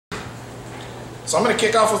So I'm going to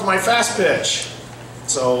kick off with my fast pitch.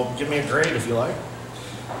 So give me a grade if you like.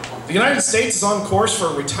 The United States is on course for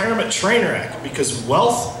a retirement train wreck because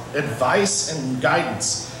wealth, advice, and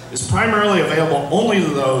guidance is primarily available only to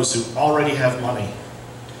those who already have money.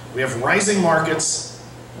 We have rising markets,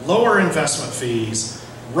 lower investment fees,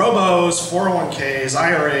 robos, 401ks,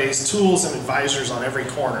 IRAs, tools, and advisors on every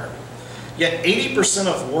corner. Yet 80%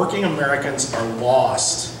 of working Americans are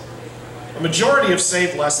lost. A majority have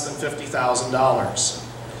saved less than $50,000.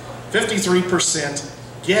 53%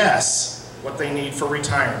 guess what they need for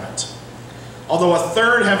retirement. Although a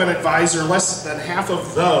third have an advisor, less than half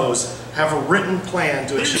of those have a written plan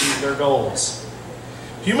to achieve their goals.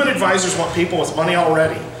 Human advisors want people with money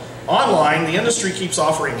already. Online, the industry keeps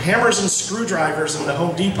offering hammers and screwdrivers in the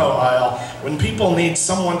Home Depot aisle when people need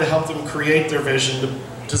someone to help them create their vision to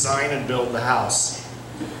design and build the house.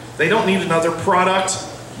 They don't need another product,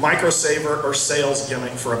 microsaver, or sales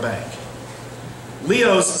gimmick for a bank.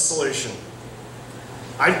 Leo's the solution.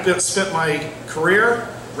 I've spent my career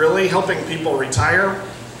really helping people retire,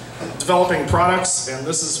 developing products, and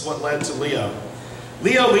this is what led to Leo.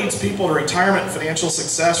 Leo leads people to retirement and financial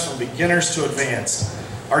success from beginners to advanced.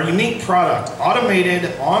 Our unique product,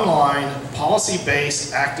 automated, online,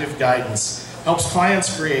 policy-based active guidance, helps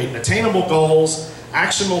clients create attainable goals,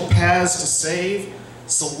 actionable paths to save,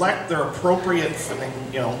 select their appropriate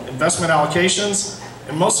investment allocations,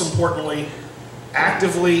 and most importantly,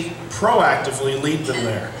 actively, proactively lead them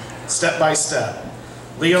there, step by step.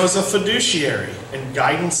 Leo is a fiduciary, and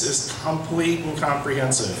guidance is complete and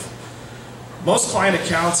comprehensive. Most client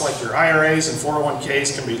accounts, like your IRAs and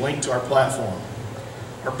 401ks, can be linked to our platform.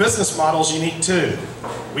 Our business model is unique too.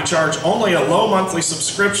 We charge only a low monthly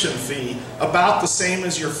subscription fee, about the same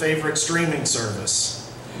as your favorite streaming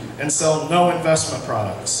service, and sell no investment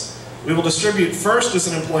products. We will distribute first as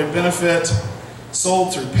an employee benefit,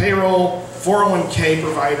 sold through payroll, 401k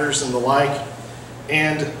providers, and the like,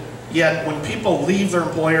 and yet when people leave their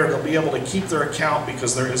employer, they'll be able to keep their account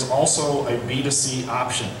because there is also a B2C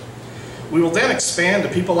option. We will then expand to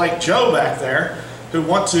people like Joe back there who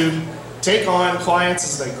want to take on clients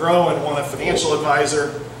as they grow and want a financial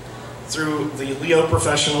advisor through the Leo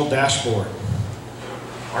Professional Dashboard.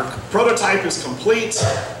 Our prototype is complete.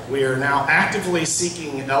 We are now actively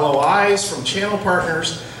seeking LOIs from channel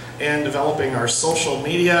partners and developing our social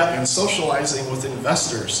media and socializing with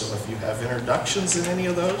investors. So if you have introductions in any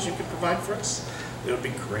of those you could provide for us, it would be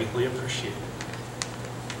greatly appreciated.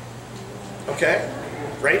 Okay,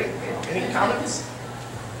 rating? Any comments?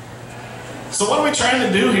 So what are we trying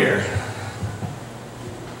to do here?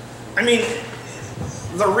 I mean,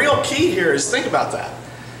 the real key here is think about that.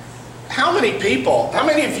 How many people, how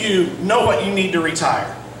many of you know what you need to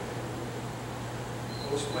retire?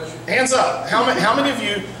 Hands up. How many of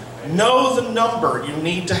you know the number you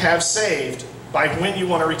need to have saved by when you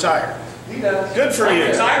want to retire? He does. Good for you.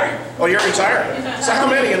 I'm retiring. Oh, you're retiring. So how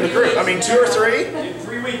many in the group? I mean, 2 or 3? In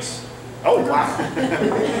 3 weeks. Oh, wow.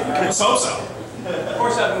 Let's hope so. Of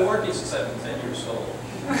course, I've been working since I've been 10 years old.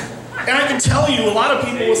 And I can tell you, a lot of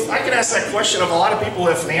people, I can ask that question of a lot of people who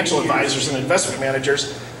have financial advisors and investment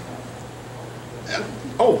managers.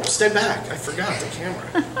 Oh, stay back. I forgot the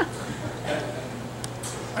camera.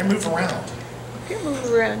 I move around. You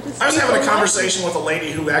move around. I was having a conversation with a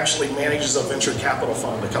lady who actually manages a venture capital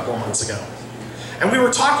fund a couple of months ago. And we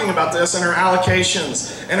were talking about this and her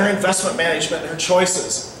allocations and her investment management and her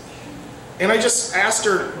choices. And I just asked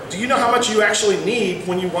her, do you know how much you actually need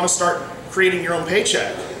when you want to start creating your own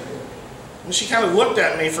paycheck? And she kind of looked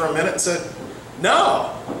at me for a minute and said,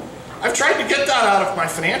 no. I've tried to get that out of my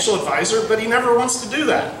financial advisor, but he never wants to do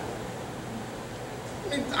that.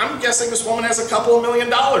 I mean, I'm guessing this woman has a couple of $1 million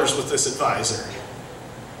with this advisor.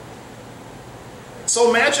 So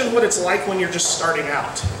imagine what it's like when you're just starting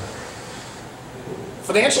out.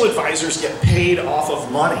 Financial advisors get paid off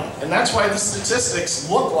of money, and that's why the statistics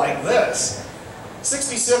look like this.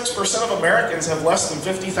 66% of Americans have less than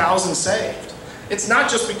 $50,000 saved. It's not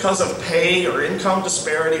just because of pay or income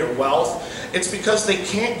disparity or wealth, it's because they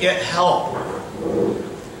can't get help.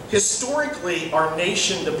 Historically, our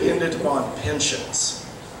nation depended upon pensions.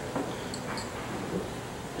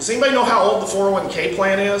 Does anybody know how old the 401k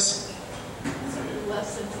plan is?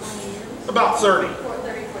 Less than 20 years? About 30.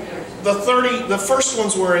 34 years. The first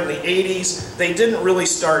ones were in the 80s. They didn't really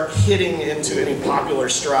start hitting into any popular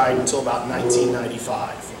stride until about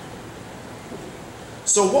 1995.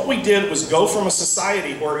 So what we did was go from a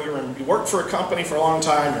society where you worked for a company for a long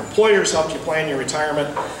time, your employers helped you plan your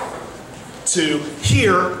retirement, to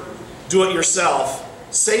here, do it yourself,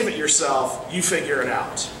 save it yourself, you figure it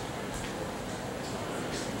out.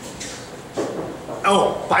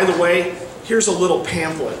 Oh, by the way, here's a little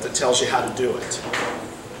pamphlet that tells you how to do it.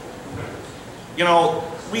 You know,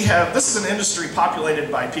 this is an industry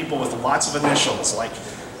populated by people with lots of initials, like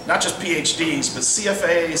not just PhDs, but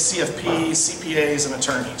CFAs, CFPs, CPAs, and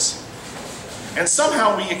attorneys. And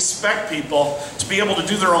somehow we expect people to be able to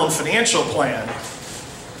do their own financial plan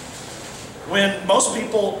when most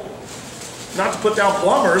people, not to put down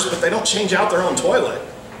plumbers, but they don't change out their own toilet.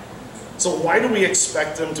 So why do we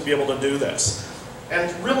expect them to be able to do this? And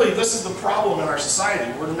really, this is the problem in our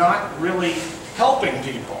society. We're not really helping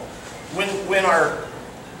people. When our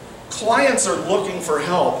clients are looking for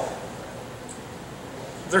help,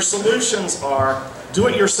 their solutions are do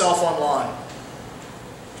it yourself online,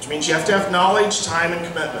 which means you have to have knowledge, time, and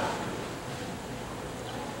commitment.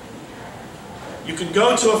 You can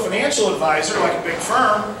go to a financial advisor like a big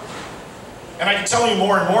firm, and I can tell you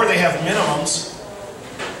more and more they have minimums.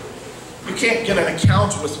 You can't get an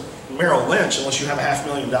account with Merrill Lynch unless you have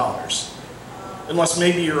 $500,000, unless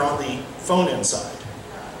maybe you're on the phone-in side.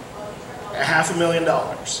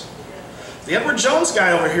 $500,000. The Edward Jones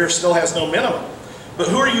guy over here still has no minimum. But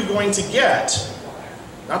who are you going to get?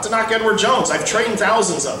 Not to knock Edward Jones, I've trained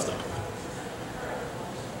thousands of them.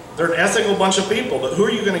 They're an ethical bunch of people, but who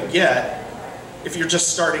are you going to get if you're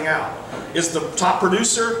just starting out? Is the top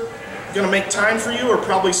producer going to make time for you, or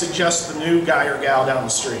probably suggest the new guy or gal down the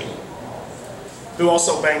street who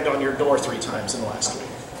also banged on your door 3 times in the last week?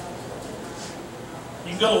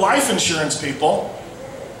 You can go to life insurance people.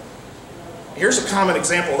 Here's a common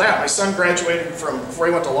example of that. My son graduated before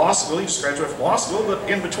he went to law school, he just graduated from law school, but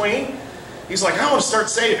in between, he's like, I want to start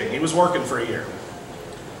saving. He was working for a year.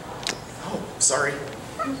 Oh, sorry.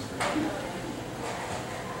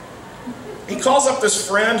 He calls up this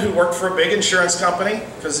friend who worked for a big insurance company,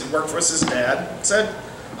 because he worked for his dad, said,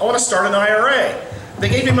 I want to start an IRA. They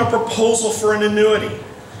gave him a proposal for an annuity.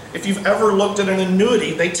 If you've ever looked at an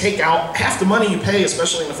annuity, they take out half the money you pay,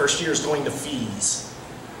 especially in the first year, is going to fees.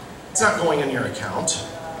 It's not going in your account.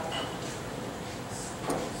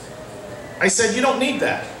 I said, you don't need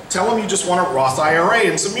that. Tell them you just want a Roth IRA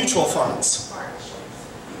and some mutual funds.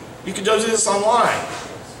 You can do this online.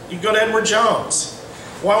 You can go to Edward Jones.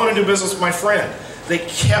 Well, I want to do business with my friend. They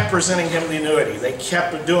kept presenting him the annuity. They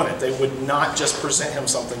kept doing it. They would not just present him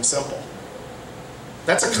something simple.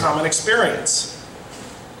 That's a common experience.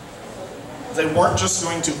 They weren't just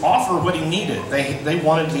going to offer what he needed. They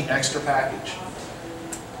wanted the extra package.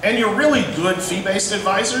 And your really good fee-based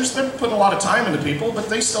advisors, they're putting a lot of time into people, but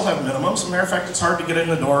they still have minimums. As a matter of fact, it's hard to get in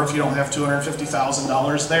the door if you don't have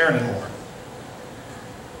 $250,000 there anymore.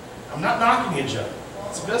 I'm not knocking you, Joe.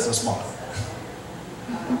 It's a business model.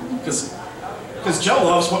 Because Joe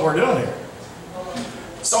loves what we're doing here.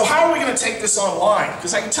 So how are we going to take this online?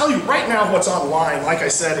 Because I can tell you right now what's online, like I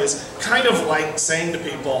said, is kind of like saying to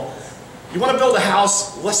people, you want to build a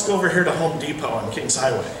house, let's go over here to Home Depot on Kings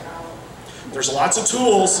Highway. There's lots of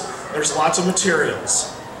tools, there's lots of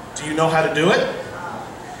materials. Do you know how to do it?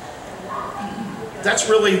 That's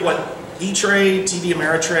really what E-Trade, TD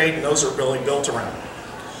Ameritrade, and those are really built around.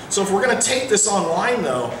 So if we're going to take this online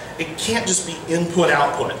though, it can't just be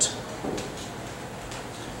input-output.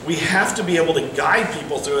 We have to be able to guide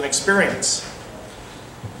people through an experience.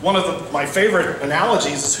 One of my favorite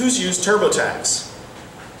analogies is who's used TurboTax?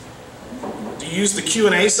 Do you use the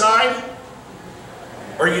Q&A side?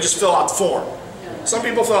 Or you just fill out the form? Some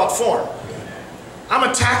people fill out the form. I'm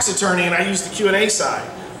a tax attorney and I use the Q&A side.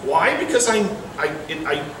 Why? Because I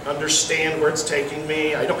understand where it's taking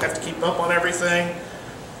me. I don't have to keep up on everything.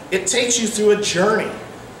 It takes you through a journey.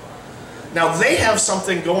 Now they have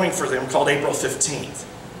something going for them called April 15th.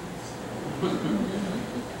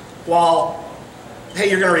 While, hey,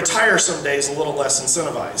 you're going to retire some days a little less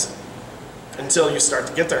incentivizing until you start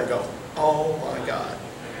to get there and go, oh my God.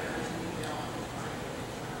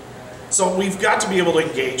 So we've got to be able to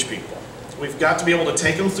engage people. We've got to be able to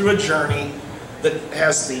take them through a journey that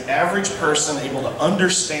has the average person able to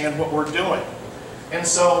understand what we're doing. And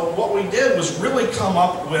so what we did was really come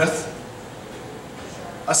up with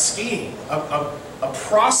a scheme, a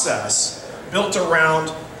process built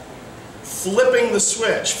around flipping the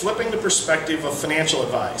switch, flipping the perspective of financial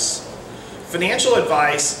advice. Financial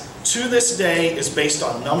advice to this day is based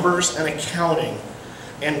on numbers and accounting,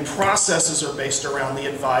 and processes are based around the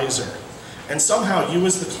advisor. And somehow you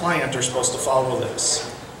as the client are supposed to follow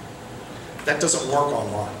this. That doesn't work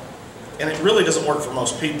online. And it really doesn't work for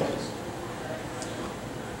most people.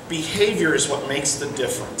 Behavior is what makes the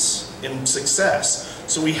difference in success.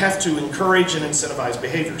 So we have to encourage and incentivize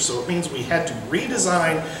behavior. So it means we had to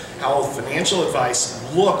redesign how financial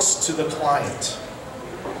advice looks to the client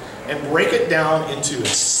and break it down into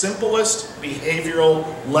its simplest behavioral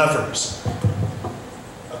levers.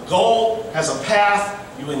 A goal, has a path,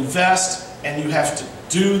 you invest, and you have to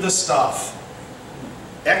do the stuff.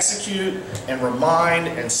 Execute and remind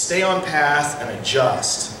and stay on path and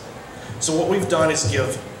adjust. So what we've done is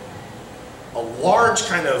give a large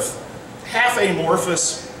kind of half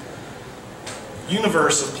amorphous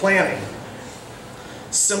universe of planning.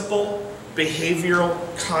 Simple behavioral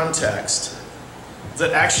context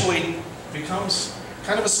that actually becomes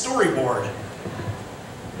kind of a storyboard,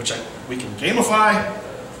 which we can gamify,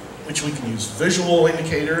 which we can use visual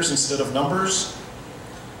indicators instead of numbers,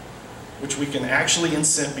 which we can actually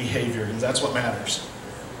incent behavior, and that's what matters.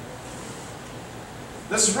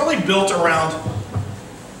 This is really built around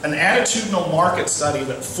an attitudinal market study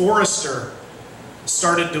that Forrester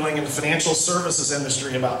started doing in the financial services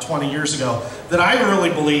industry about 20 years ago that I really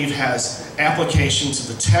believe has application to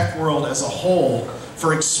the tech world as a whole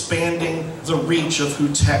for expanding the reach of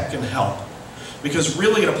who tech can help. Because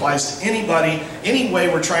really it applies to anybody, any way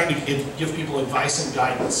we're trying to give people advice and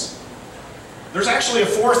guidance. There's actually a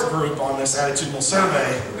fourth group on this attitudinal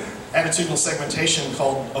survey, attitudinal segmentation,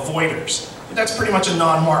 called avoiders. But that's pretty much a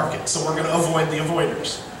non-market, so we're going to avoid the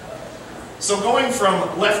avoiders. So going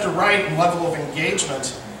from left to right in level of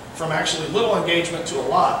engagement, from actually little engagement to a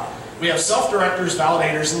lot, we have self-directors,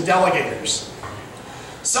 validators, and delegators.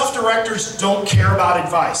 Self-directors don't care about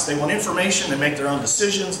advice. They want information, they make their own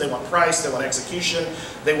decisions, they want price, they want execution,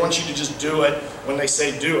 they want you to just do it when they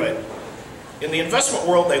say do it. In the investment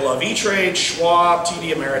world, they love E-Trade, Schwab,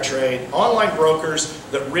 TD Ameritrade, online brokers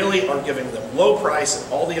that really are giving them low price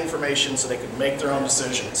and all the information so they can make their own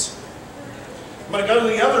decisions. I'm going to go to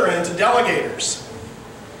the other end, to delegators,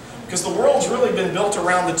 because the world's really been built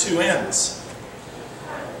around the two ends.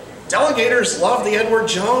 Delegators love the Edward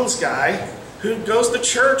Jones guy who goes to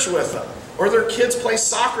church with them, or their kids play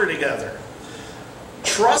soccer together.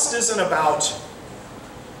 Trust isn't about,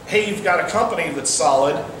 hey, you've got a company that's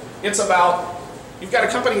solid. It's about, you've got a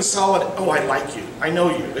company that's solid, oh, I like you, I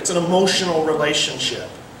know you. It's an emotional relationship.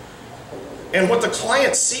 And what the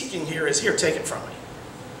client's seeking here is, here, take it from me.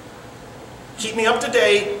 Keep me up to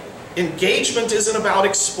date. Engagement isn't about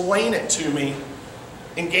explain it to me.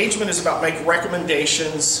 Engagement is about make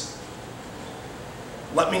recommendations.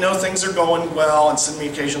 Let me know things are going well and send me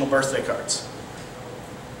occasional birthday cards.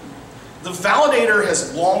 The validator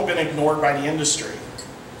has long been ignored by the industry.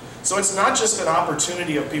 So it's not just an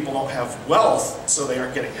opportunity of people don't have wealth so they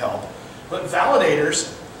aren't getting help, but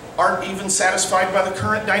validators aren't even satisfied by the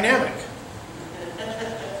current dynamic.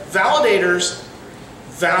 Validators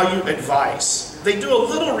value advice. They do a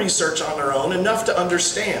little research on their own, enough to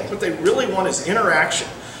understand. What they really want is interaction.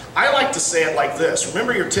 I like to say it like this.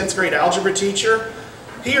 Remember your 10th grade algebra teacher?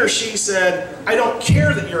 He or she said, I don't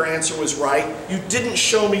care that your answer was right, you didn't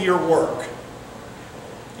show me your work.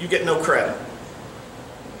 You get no credit.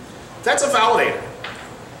 That's a validator.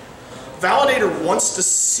 Validator wants to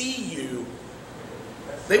see you.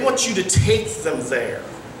 They want you to take them there.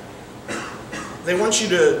 They want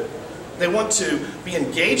to be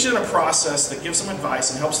engaged in a process that gives them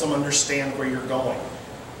advice and helps them understand where you're going.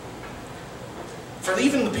 For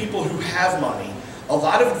even the people who have money, a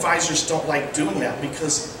lot of advisors don't like doing that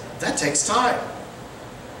because that takes time.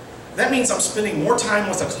 That means I'm spending more time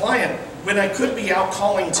with a client when I could be out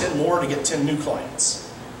calling 10 more to get 10 new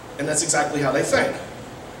clients. And that's exactly how they think.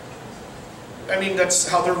 I mean, that's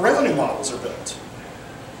how their revenue models are built.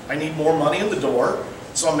 I need more money in the door,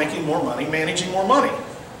 so I'm making more money, managing more money.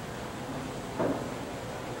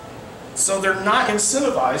 So they're not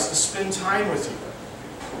incentivized to spend time with you.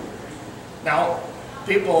 Now,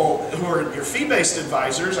 people who are your fee-based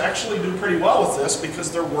advisors actually do pretty well with this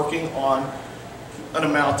because they're working on an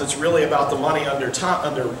amount that's really about the money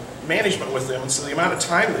under management with them, and so the amount of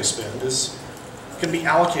time they spend can be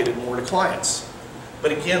allocated more to clients.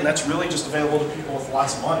 But again, that's really just available to people with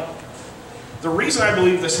lots of money. The reason I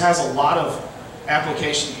believe this has a lot of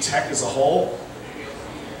application to tech as a whole,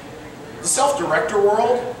 the self-director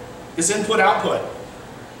world is input-output.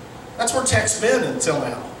 That's where tech's been until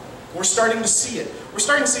now. We're starting to see it. We're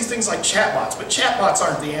starting to see things like chatbots, but chatbots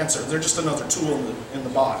aren't the answer. They're just another tool in the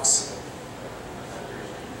box.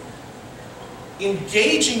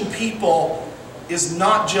 Engaging people is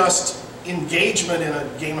not just engagement in a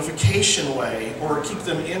gamification way or keep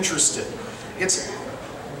them interested. It's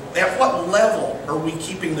at what level are we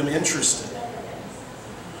keeping them interested?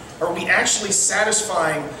 Are we actually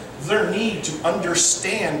satisfying their need to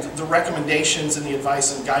understand the recommendations and the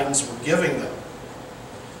advice and guidance we're giving them?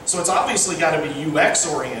 So it's obviously got to be UX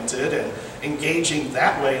oriented and engaging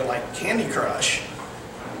that way like Candy Crush.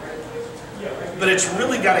 But it's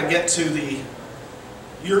really got to get to the,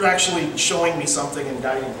 you're actually showing me something and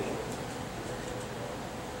guiding me.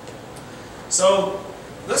 So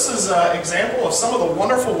This is an example of some of the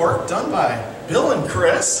wonderful work done by Bill and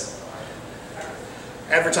Chris.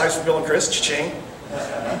 Advertise for Bill and Chris, cha-ching.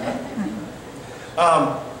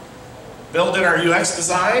 Bill did our UX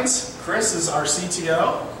designs. Chris is our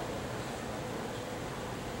CTO.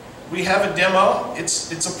 We have a demo.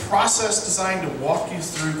 It's a process designed to walk you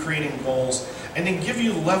through creating goals and then give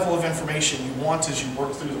you the level of information you want as you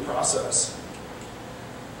work through the process.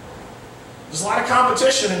 There's a lot of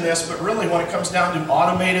competition in this, but really when it comes down to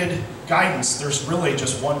automated guidance, there's really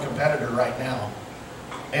just one competitor right now.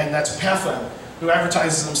 And that's Pefin, who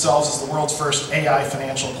advertises themselves as the world's first AI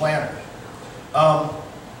financial planner.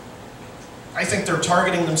 I think they're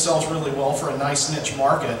targeting themselves really well for a nice niche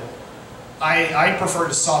market. I prefer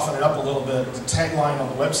to soften it up a little bit. The tagline on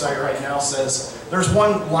the website right now says, there's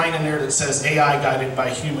one line in there that says AI guided by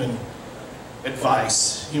human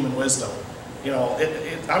advice, human wisdom. You know,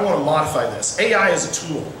 I want to modify this. AI is a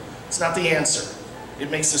tool. It's not the answer.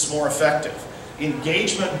 It makes this more effective.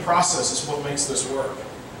 Engagement and process is what makes this work.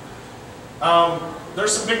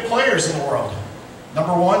 There's some big players in the world.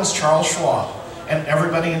 Number one is Charles Schwab. And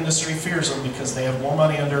everybody in the industry fears them because they have more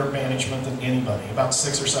money under management than anybody, about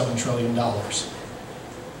 $6 or $7 trillion.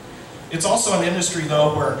 It's also an industry,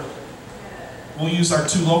 though, where we'll use our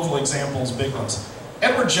two local examples, big ones.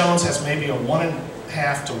 Edward Jones has maybe a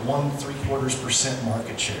 1.5 to 1.75%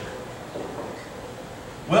 market share.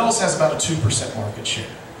 Wells has about a 2% market share.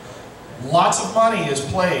 Lots of money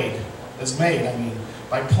is made,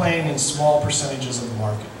 by playing in small percentages of the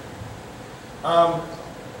market.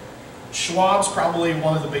 Schwab's probably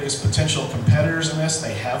one of the biggest potential competitors in this.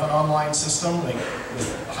 They have an online system,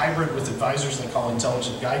 with hybrid with advisors they call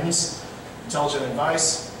intelligent guidance, intelligent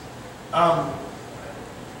advice.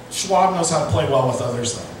 Schwab knows how to play well with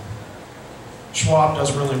others, though. Schwab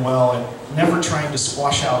does really well at never trying to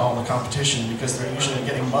squash out all the competition because they're usually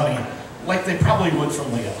getting money like they probably would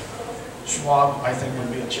from Leo. Schwab, I think,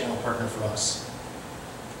 would be a channel partner for us.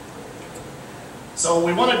 So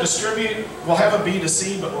we want to distribute, we'll have a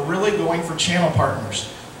B2C, but we're really going for channel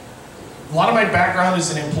partners. A lot of my background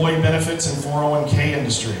is in employee benefits and 401k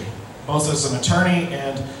industry, both as an attorney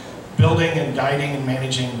and building and guiding and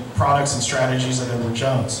managing products and strategies at Edward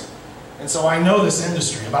Jones. And so I know this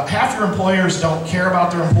industry. About half your employers don't care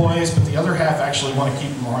about their employees, but the other half actually want to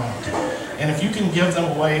keep them around. And if you can give them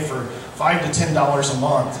away for $5 to $10 a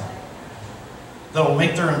month, that'll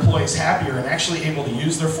make their employees happier and actually able to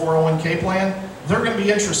use their 401k plan, they're going to be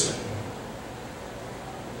interested.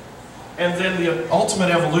 And then the ultimate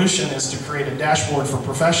evolution is to create a dashboard for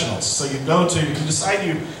professionals. So you decide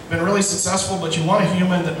you've been really successful, but you want a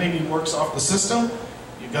human that maybe works off the system.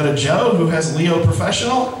 You go to Joe, who has Leo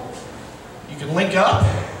Professional. You can link up.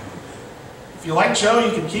 If you like Joe,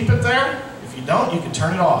 you can keep it there. If you don't, you can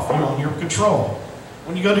turn it off. You own your control.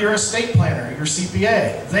 When you go to your estate planner, your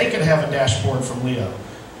CPA, they can have a dashboard from Leo.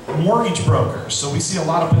 Mortgage brokers. So we see a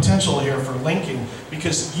lot of potential here for linking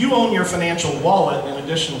because you own your financial wallet in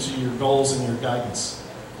addition to your goals and your guidance.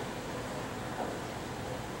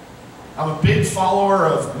 I'm a big follower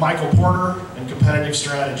of Michael Porter and competitive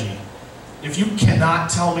strategy. If you cannot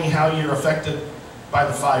tell me how you're affected by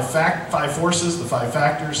the five forces, the 5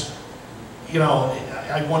 factors, you know,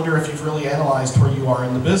 I wonder if you've really analyzed where you are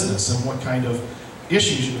in the business and what kind of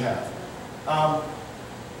issues you have.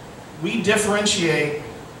 We differentiate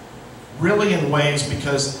really in ways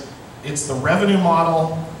because it's the revenue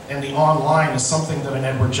model and the online is something that an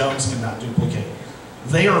Edward Jones cannot duplicate.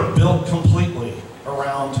 They are built completely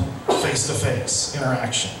around face-to-face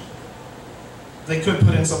interaction. They could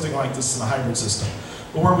put in something like this in a hybrid system.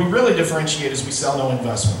 But where we really differentiate is we sell no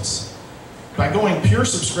investments. By going pure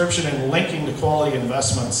subscription and linking to quality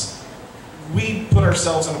investments, we put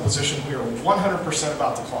ourselves in a position we are 100%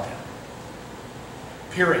 about the client.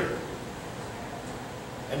 Period.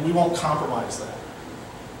 And we won't compromise that.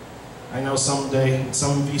 I know someday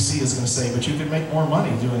some VC is going to say, but you can make more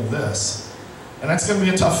money doing this. And that's going to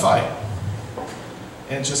be a tough fight.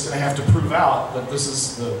 And it's just going to have to prove out that this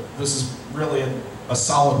is really a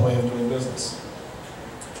solid way of doing business.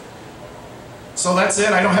 So that's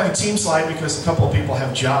it. I don't have a team slide because a couple of people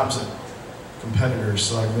have jobs at competitors,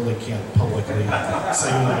 so I really can't publicly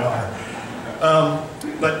say who they are.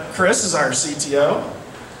 But Chris is our CTO.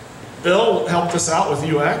 Bill helped us out with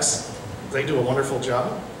UX. They do a wonderful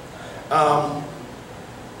job. All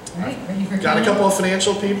right, ready for got a couple of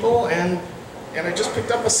financial people, and I just picked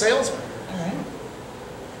up a salesman. All right.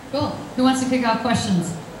 Cool. Who wants to kick off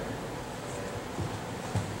questions?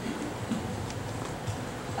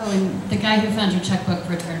 Oh, and the guy who found your checkbook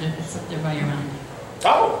returned it. It's up there by your mouth.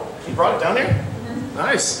 Oh, he brought it down there? Mm-hmm.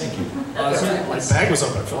 Nice. Thank you. My bag was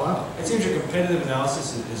up there for a while. It seems your competitive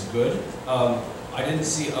analysis is good. I didn't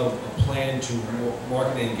see a plan to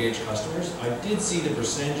market and engage customers. I did see the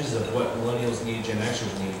percentages of what millennials need, Gen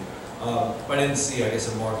Xers need, but I didn't see, I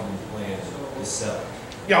guess, a marketing plan to sell.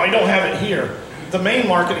 Yeah, I don't have it here. The main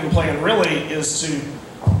marketing plan really is to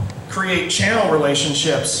create channel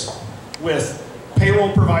relationships with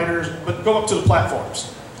payroll providers, but go up to the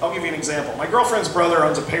platforms. I'll give you an example. My girlfriend's brother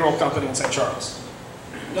owns a payroll company in St. Charles.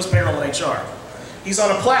 He does payroll and HR. He's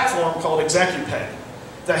on a platform called ExecuPay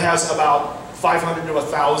that has about 500 to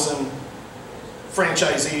 1,000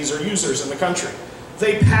 franchisees or users in the country.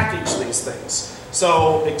 They package these things.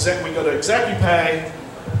 So we go to ExecuPay,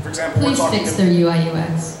 for example, Please we're talking fix their UI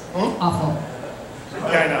UX. Awful. Yeah,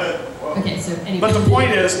 I know. Okay, so anyway. But the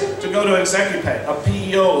point is to go to ExecuPay, a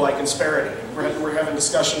PEO like Insperity. We're having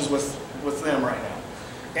discussions with them right now.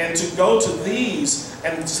 And to go to these,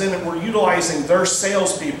 and then we're utilizing their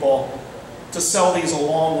salespeople to sell these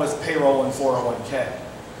along with payroll and 401k.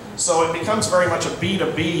 So it becomes very much a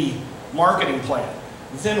B2B marketing plan.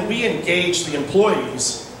 Then we engage the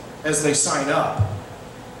employees as they sign up.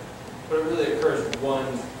 But it really occurs one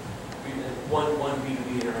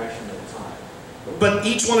B2B interaction at a time. But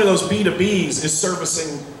each one of those B2Bs is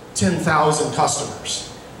servicing 10,000 customers.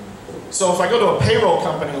 So if I go to a payroll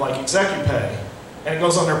company like ExecuPay, and it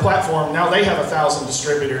goes on their platform, now they have 1,000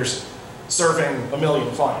 distributors serving 1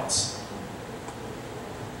 million clients.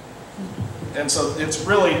 And so it's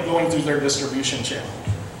really going through their distribution channel.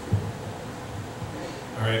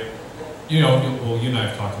 All right. You know, well, you and I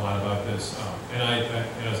have talked a lot about this, and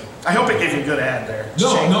I hope it gave you a good ad there.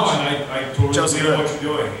 No, and I totally Joe's agree with good. what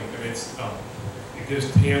you're doing. I mean, it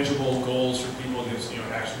gives tangible goals for people, it gives,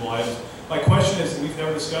 actionable items. My question is, and we've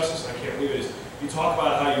never discussed this, and I can't believe it, is you talk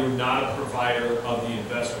about how you're not a provider of the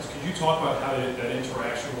investments. Could you talk about how that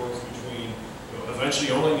interaction works between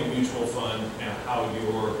eventually owning a mutual fund and how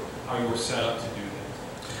you're set up to do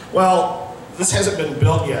that? Well, this hasn't been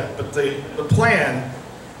built yet, but the plan,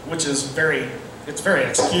 which is very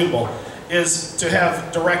executable, is to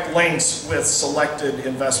have direct links with selected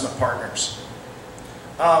investment partners.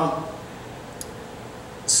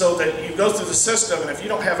 So that you go through the system, and if you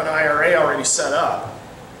don't have an IRA already set up,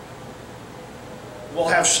 we'll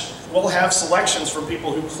have selections from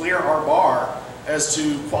people who clear our bar as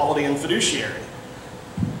to quality and fiduciary.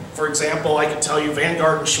 For example, I could tell you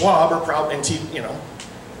Vanguard and Schwab are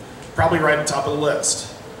probably right at the top of the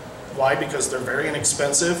list. Why? Because they're very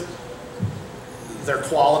inexpensive, they're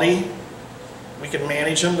quality, we can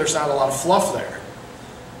manage them, there's not a lot of fluff there.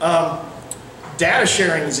 Data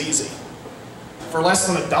sharing is easy. For less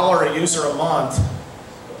than $1 a user a month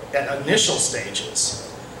at initial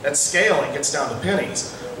stages, at scale it gets down to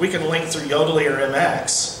pennies. We can link through Yodlee or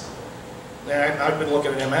MX. I've been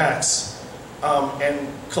looking at MX and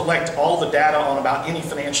collect all the data on about any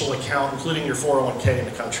financial account, including your 401k in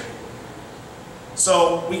the country.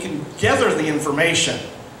 So we can gather the information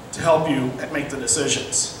to help you make the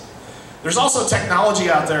decisions. There's also technology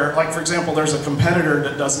out there, like for example, there's a competitor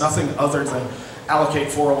that does nothing other than allocate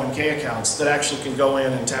 401k accounts that actually can go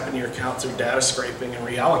in and tap into your account through data scraping and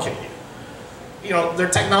reallocate you. Their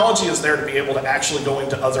technology is there to be able to actually go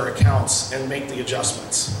into other accounts and make the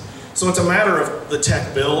adjustments. So it's a matter of the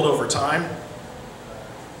tech build over time.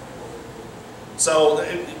 So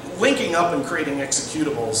linking up and creating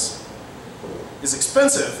executables is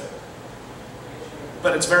expensive,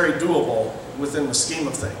 but it's very doable within the scheme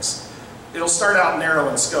of things. It'll start out narrow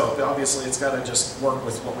in scope. Obviously, it's got to just work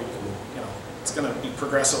with what we can, it's going to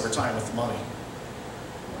progress over time with the money.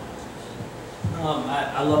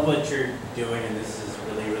 I love what you're doing, and this is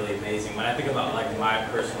really, really amazing. When I think about my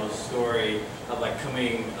personal story of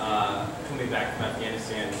coming back from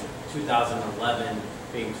Afghanistan, 2011,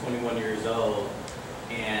 being 21 years old,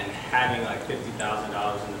 and having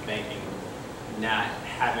 $50,000 in the bank, and not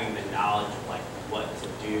having the knowledge of what to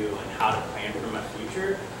do and how to plan for my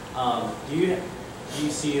future. Do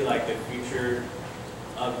you see the future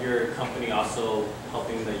of your company also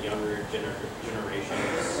helping the younger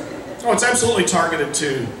generations? Oh, it's absolutely targeted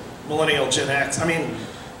to millennial Gen X. I mean,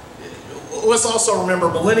 let's also remember,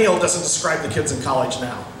 millennial doesn't describe the kids in college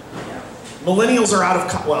now. Yeah. Millennials are out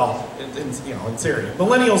of, in theory,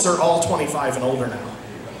 millennials are all 25 and older now,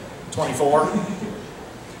 24.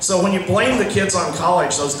 So when you blame the kids on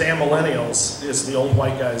college, those damn millennials, as the old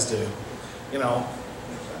white guys do,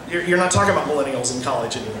 you're not talking about millennials in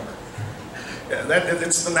college anymore.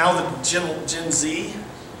 It's now the Gen Z,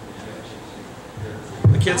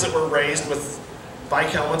 the kids that were raised with bike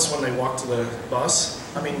helmets when they walked to the bus.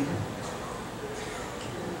 I mean,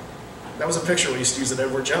 that was a picture we used to use at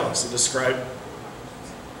Edward Jones to describe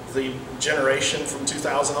the generation from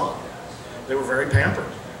 2000 on. They were very pampered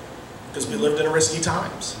because we lived in risky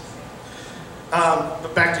times.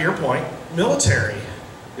 But back to your point, military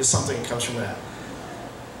is something that comes from that.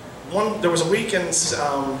 There was a week in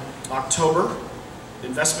October,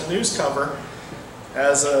 Investment News cover,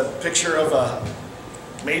 has a picture of a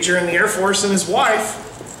major in the Air Force and his wife,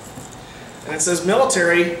 and it says,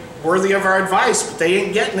 military, worthy of our advice, but they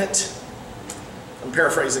ain't getting it. I'm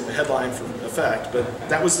paraphrasing the headline for effect, but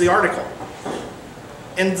that was the article.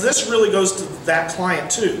 And this really goes to that client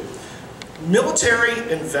too. Military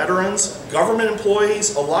and veterans, government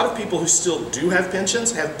employees, a lot of people who still do have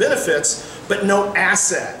pensions, have benefits, but no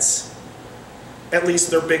assets. At least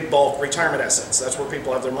they're big bulk retirement assets. That's where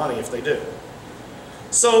people have their money if they do.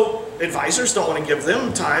 So advisors don't want to give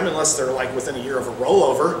them time unless they're like within a year of a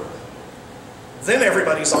rollover. Then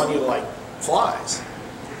everybody's on you like flies.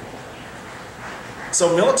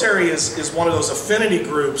 So military is one of those affinity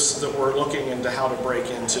groups that we're looking into how to break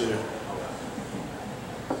into.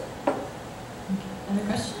 Other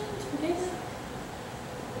questions for David?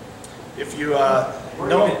 If you Or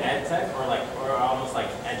know, even ed tech, or almost like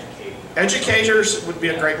educating. educators would be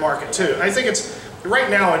a great market too. I think right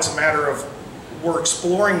now it's a matter of we're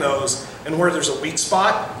exploring those and where there's a weak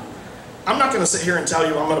spot. I'm not going to sit here and tell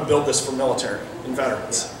you I'm going to build this for military and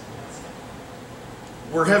veterans.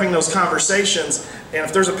 We're having those conversations, and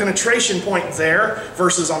if there's a penetration point there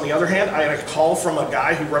versus on the other hand, I had a call from a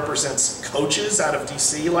guy who represents coaches out of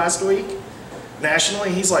DC last week,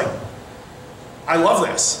 nationally. He's like, I love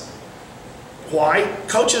this. Why?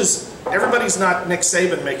 Coaches, everybody's not Nick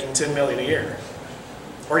Saban making $10 million a year,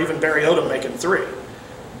 or even Barry Odom making $3 million.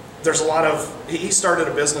 There's a lot of, he started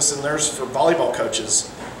a business in theirs for volleyball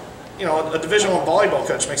coaches. You know, a Division I volleyball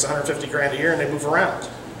coach makes 150 grand a year and they move around.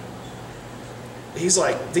 He's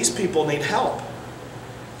like, these people need help.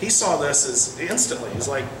 He saw this as instantly. He's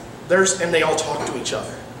like, and they all talk to each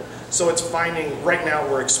other. So it's finding, right now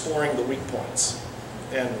we're exploring the weak points.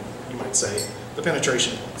 And you might say, the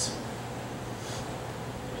penetration points.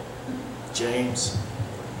 James.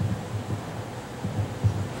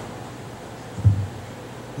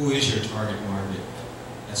 Who is your target market?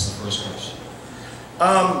 That's the first question.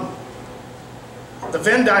 The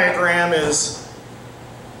Venn diagram is,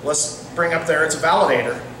 let's bring up there, it's a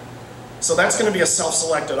validator. So that's going to be a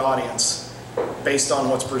self-selected audience based on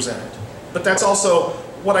what's presented. But that's also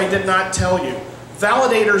what I did not tell you.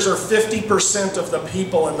 Validators are 50% of the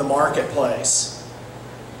people in the marketplace.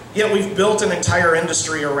 Yet we've built an entire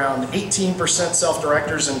industry around 18%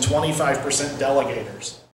 self-directors and 25% delegators.